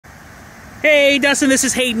Hey Dustin, this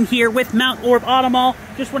is Hayden here with Mount Orb Auto Mall.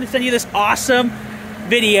 Just want to send you this awesome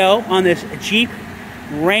video on this Jeep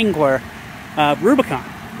Wrangler Rubicon.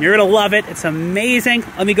 You're going to love it. It's amazing.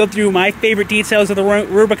 Let me go through my favorite details of the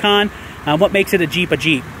Rubicon, what makes it a Jeep.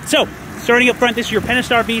 So, starting up front, this is your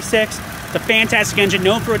Pentastar V6. It's a fantastic engine,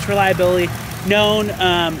 known for its reliability, known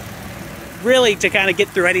really to kind of get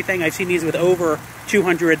through anything. I've seen these with over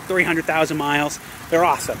 200, 300,000 miles. They're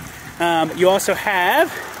awesome. You also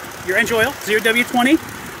have your engine oil,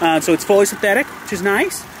 0W20, so it's fully synthetic, which is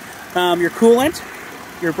nice. Your coolant,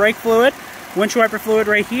 your brake fluid, windshield wiper fluid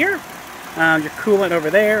right here, your coolant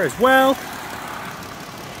over there as well,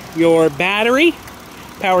 your battery,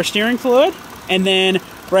 power steering fluid, and then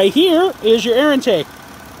right here is your air intake.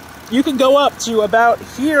 You can go up to about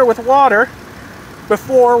here with water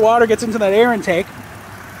before water gets into that air intake,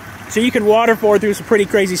 so you can water forward through some pretty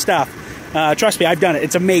crazy stuff. Trust me, I've done it.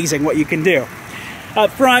 It's amazing what you can do. Up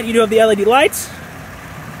front, you do have the LED lights.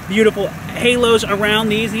 Beautiful halos around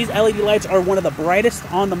these. These LED lights are one of the brightest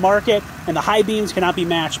on the market, and the high beams cannot be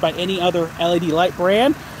matched by any other LED light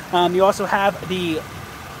brand. You also have the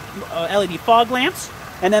LED fog lamps,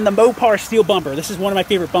 and then the Mopar steel bumper. This is one of my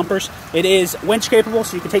favorite bumpers. It is winch capable,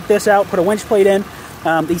 so you can take this out, put a winch plate in.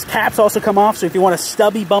 These caps also come off, so if you want a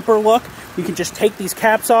stubby bumper look, you can just take these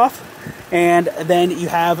caps off, and then you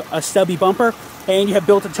have a stubby bumper. And you have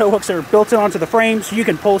built-in tow hooks that are built onto the frame, so you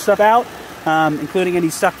can pull stuff out, including any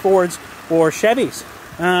stuck Fords or Chevys.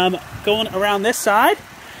 Going around this side,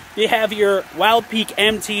 you have your Wild Peak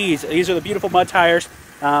MTs. These are the beautiful mud tires.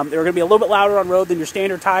 They're going to be a little bit louder on road than your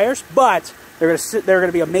standard tires, but they're going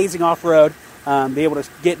to be amazing off-road. Be able to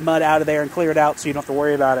get mud out of there and clear it out, so you don't have to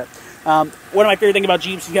worry about it. One of my favorite things about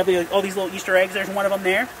Jeeps, you have all these little Easter eggs. There's one of them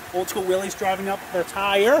there. Old school wheelies driving up the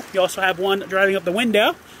tire. You also have one driving up the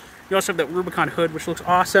window. You also have that Rubicon hood, which looks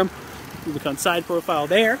awesome. Rubicon side profile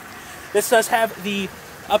there. This does have the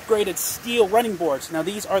upgraded steel running boards. Now,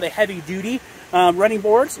 these are the heavy-duty running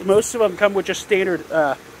boards. Most of them come with just standard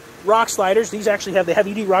rock sliders. These actually have the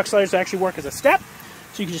heavy-duty rock sliders that actually work as a step.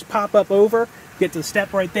 So you can just pop up over, get to the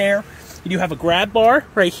step right there. You do have a grab bar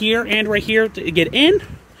right here and right here to get in.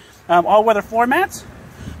 All-weather floor mats.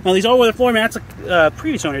 Now, these all-weather floor mats,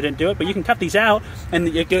 previous owner didn't do it, but you can cut these out, and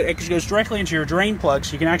it goes directly into your drain plug,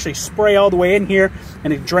 so you can actually spray all the way in here,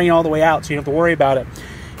 and it drain all the way out, so you don't have to worry about it.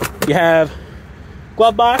 You have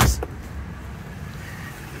glove box,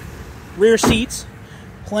 rear seats,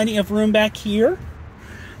 plenty of room back here.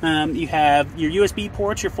 You have your USB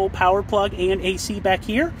ports, your full power plug, and AC back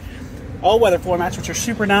here. All-weather floor mats, which are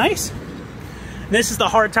super nice. This is the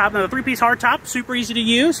hard top. Now, the three-piece hard top, super easy to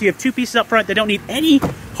use. You have two pieces up front that don't need any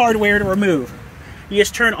hardware to remove. You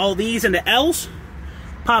just turn all these into L's,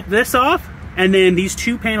 pop this off, and then these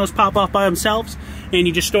two panels pop off by themselves, and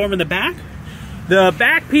you just store them in the back. The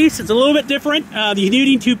back piece is a little bit different. You do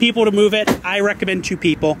need two people to move it. I recommend two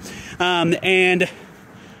people. And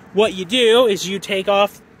what you do is you take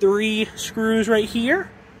off 3 screws right here,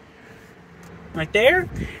 right there,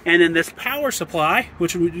 and then this power supply,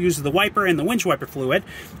 which uses the wiper and the windshield wiper fluid.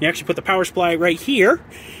 You actually put the power supply right here,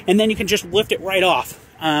 and then you can just lift it right off.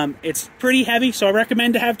 It's pretty heavy, so I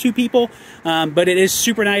recommend to have two people, but it is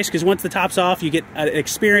super nice because once the top's off, you get an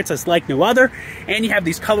experience that's like no other, and you have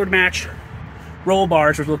these colored match roll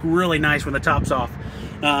bars, which look really nice when the top's off.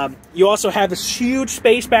 You also have this huge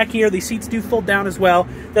space back here. These seats do fold down as well.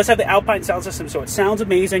 It does have the Alpine sound system, so it sounds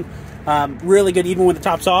amazing. Really good even when the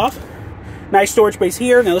top's off. Nice storage space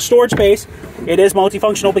here. Now the storage space, it is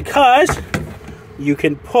multifunctional because you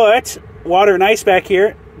can put water and ice back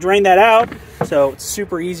here, drain that out, so it's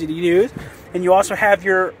super easy to use. And you also have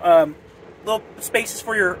your little spaces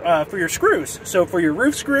for your screws. So for your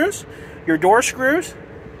roof screws, your door screws,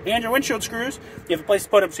 and your windshield screws, you have a place to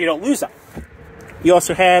put them so you don't lose them. You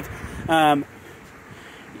also have a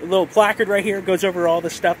little placard right here. It goes over all the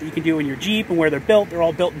stuff that you can do in your Jeep and where they're built. They're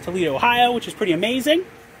all built in Toledo, Ohio, which is pretty amazing.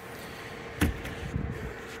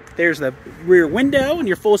 There's the rear window and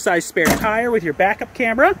your full-size spare tire with your backup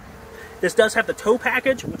camera. This does have the tow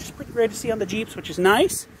package, which is pretty great to see on the Jeeps, which is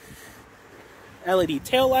nice. LED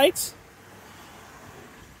taillights.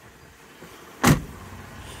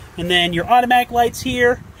 And then your automatic lights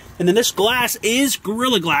here. And then this glass is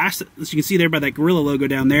Gorilla Glass, as you can see there by that Gorilla logo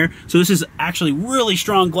down there. So this is actually really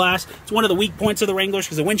strong glass. It's one of the weak points of the Wranglers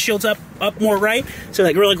because the windshield's up more right. So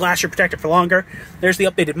that Gorilla Glass, you're protected for longer. There's the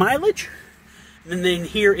updated mileage. And then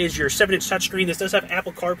here is your 7-inch touchscreen. This does have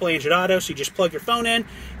Apple CarPlay and Auto, so you just plug your phone in,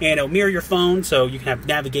 and it'll mirror your phone, so you can have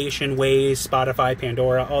navigation, Waze, Spotify,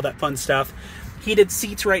 Pandora, all that fun stuff. Heated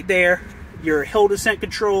seats right there. Your hill descent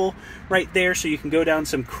control right there, so you can go down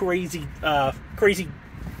some crazy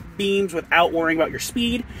beams without worrying about your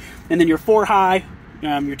speed. And then your 4 high,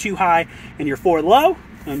 your 2 high, and your 4 low.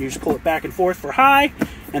 And you just pull it back and forth for high,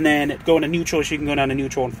 and then go into neutral, so you can go down to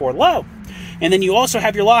neutral and 4 low. And then you also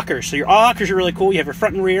have your lockers. So your lockers are really cool. You have your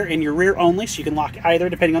front and rear, and your rear only, so you can lock either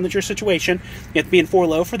depending on your situation. You have to be in 4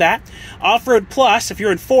 low for that. Off-road plus, if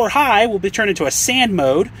you're in 4 high, will be turned into a sand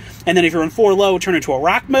mode. And then if you're in 4 low, turn into a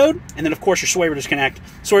rock mode. And then of course your sway disconnect.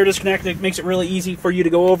 Sway disconnect, it makes it really easy for you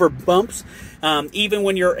to go over bumps. Even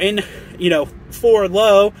when you're in, 4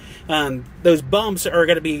 low, those bumps are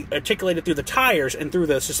going to be articulated through the tires and through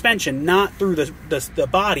the suspension, not through the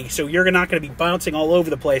body. So you're not going to be bouncing all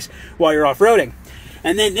over the place while you're off-roading.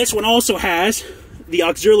 And then this one also has the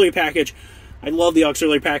auxiliary package. I love the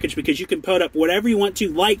auxiliary package because you can put up whatever you want to,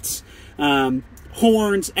 lights,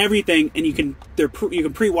 horns, everything, and you can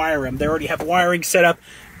pre-wire them. They already have wiring set up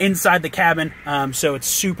inside the cabin, so it's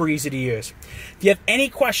super easy to use. If you have any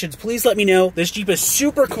questions, please let me know. This Jeep is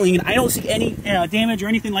super clean. I don't see any damage or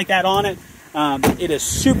anything like that on it. It is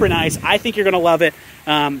super nice. I think you're going to love it.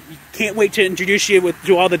 Can't wait to introduce you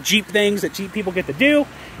to all the Jeep things that Jeep people get to do,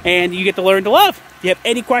 and you get to learn to love. If you have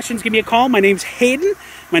any questions, give me a call. My name's Hayden.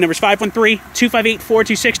 My number is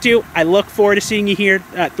 513-258-4262. I look forward to seeing you here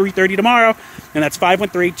at 3:30 tomorrow, and that's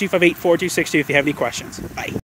 513-258-4262 if you have any questions. Bye.